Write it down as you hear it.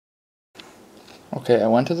Okay, I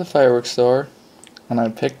went to the fireworks store and I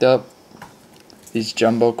picked up these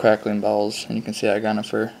jumbo crackling balls, and you can see I got them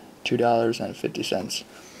for $2.50.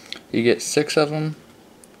 You get 6 of them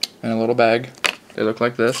in a little bag. They look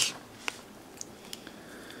like this.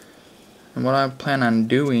 And what I plan on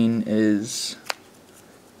doing is,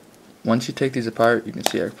 once you take these apart, you can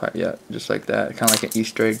see just like that, kind of like an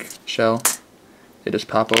Easter egg shell. They just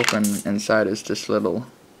pop open. Inside is this little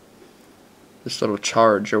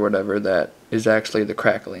charge or whatever that is actually the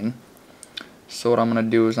crackling. So what I'm gonna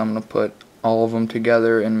do is I'm gonna put all of them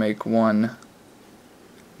together and make one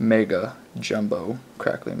mega jumbo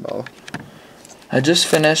crackling ball. I just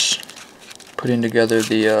finished putting together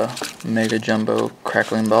the mega jumbo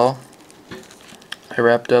crackling ball. I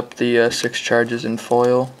wrapped up the 6 charges in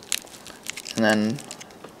foil and then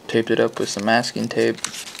taped it up with some masking tape.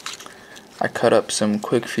 I cut up some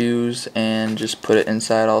quick fuse and just put it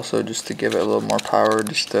inside also, just to give it a little more power,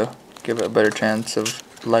 just to give it a better chance of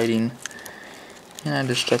lighting. And I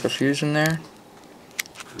just stuck a fuse in there,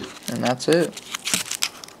 and that's it.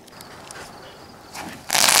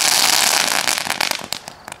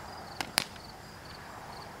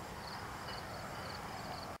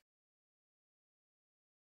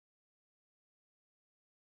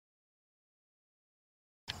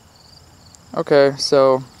 Okay,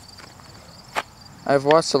 so I've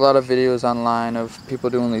watched a lot of videos online of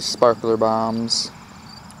people doing these sparkler bombs.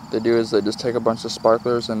 What they do is they just take a bunch of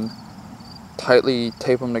sparklers and tightly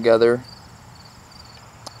tape them together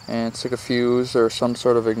and stick a fuse or some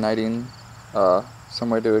sort of igniting, some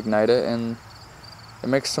way to ignite it, and it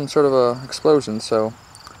makes some sort of a explosion. So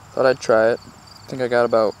thought I'd try it. I think I got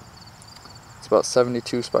about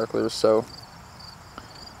 72 sparklers, so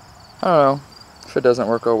I don't know. If it doesn't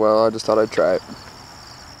work out well, I just thought I'd try it.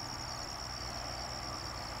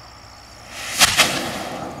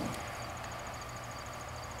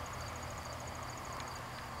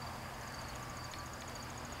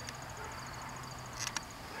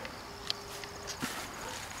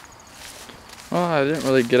 Well, I didn't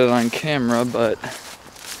really get it on camera, but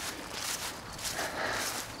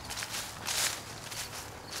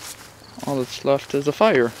all that's left is a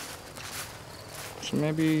fire. So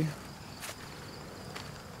maybe...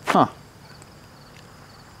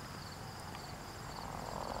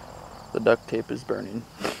 The duct tape is burning.